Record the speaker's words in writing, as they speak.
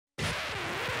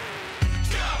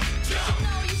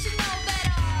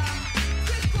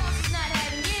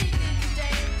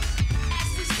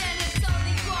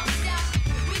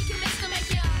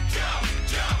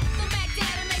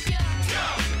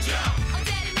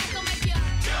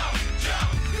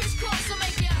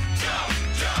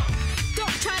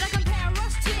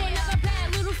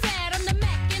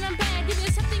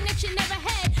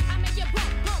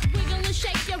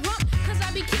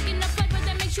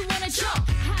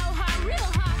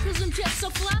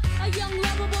A young,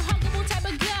 lovable, huggable type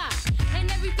of guy. And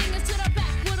everything is to the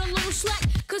back with a little slack.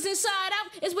 Cause inside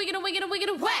out is wicked and wicked and wicked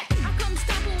and whack. I come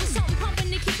stopping with something pumping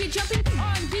to keep you jumping.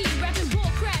 R&B, rapping, bull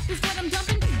crap is what I'm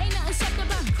dumping. Ain't nothing soft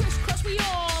about crisscross, we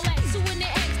all at. So when they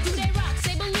ask, do they rock?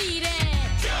 Say believe it.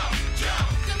 Jump, jump.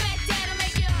 The Mac Dad'll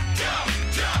make ya. Jump,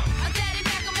 jump. A Daddy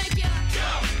Mac will make ya.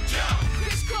 Jump, jump.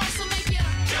 Crisscross will make ya.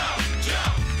 Jump,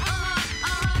 jump.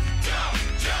 Jump,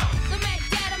 jump. The Mac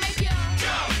Dad'll make ya.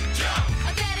 Jump, jump.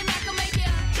 A Daddy Mac will make ya.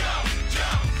 Jump,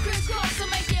 jump. Crisscross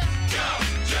will make ya. Jump,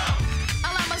 jump. I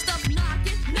like my stuff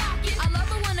knocking, knocking. I love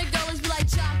it when the girls be like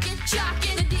jocking,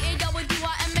 jocking. The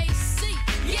DAWDYMAC.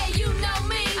 Yeah, you know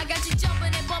me. I got you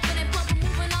jumping and bumping and pumping,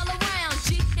 moving all around.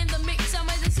 G in the mix, I'm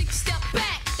ready to 6-step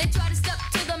back. They try to step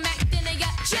to the Mac, then they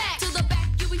got jacked. To the back,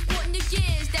 you be sporting your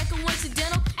gears. That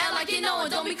coincidental. Act like you know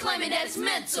it, don't be claiming that it's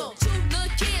mental. Two little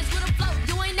kids with a flow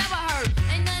you ain't never heard.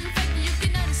 Ain't nothing fake, you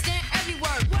can understand every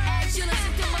word. As you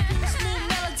listen to my cool, smooth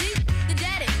melody, the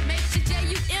daddy makes you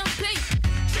JUMP.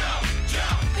 Jump,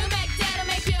 jump. The Mac Dad'll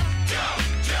make ya. Jump,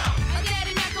 jump. A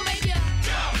Daddy Mac will make ya.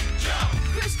 Jump, jump.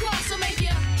 Crisscross will make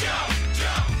ya. Jump,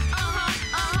 jump.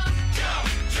 Jump,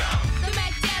 jump. The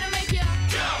Mac Dad'll make ya.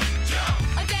 Jump, jump.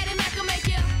 A Daddy Mac will make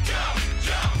ya. Jump,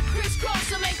 jump.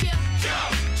 Crisscross will make ya.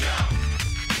 Jump, jump.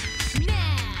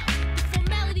 Now, the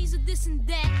formalities of this and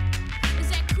that is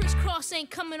that crisscross ain't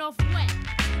coming off wet.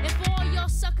 And for all y'all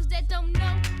suckers that don't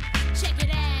know, check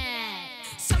it out.